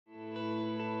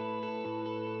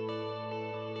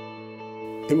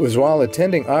It was while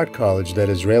attending art college that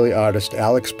Israeli artist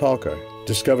Alex Pauker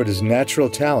discovered his natural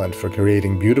talent for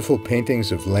creating beautiful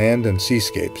paintings of land and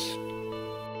seascapes.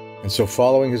 And so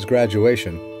following his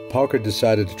graduation, Pauker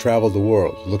decided to travel the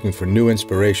world looking for new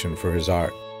inspiration for his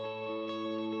art.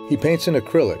 He paints in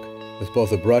acrylic with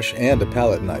both a brush and a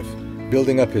palette knife,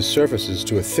 building up his surfaces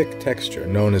to a thick texture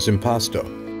known as impasto.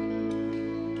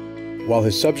 While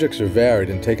his subjects are varied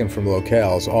and taken from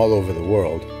locales all over the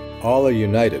world, all are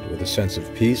united with a sense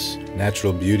of peace,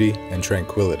 natural beauty, and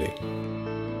tranquility.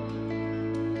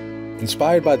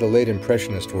 Inspired by the late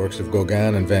Impressionist works of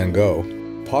Gauguin and Van Gogh,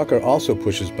 Pauker also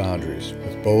pushes boundaries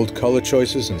with bold color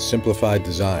choices and simplified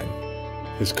design.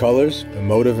 His colors,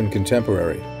 emotive and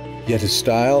contemporary, yet his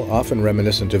style often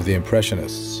reminiscent of the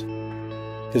Impressionists.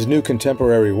 His new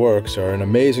contemporary works are an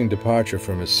amazing departure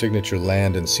from his signature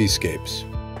land and seascapes.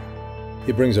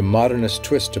 He brings a modernist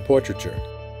twist to portraiture,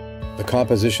 the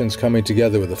compositions coming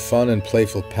together with a fun and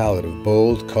playful palette of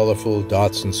bold, colorful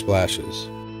dots and splashes.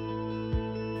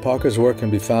 Pauker's work can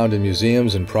be found in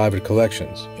museums and private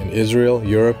collections in Israel,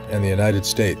 Europe, and the United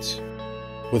States,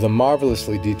 with a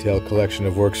marvelously detailed collection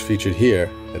of works featured here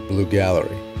at Blue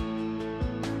Gallery.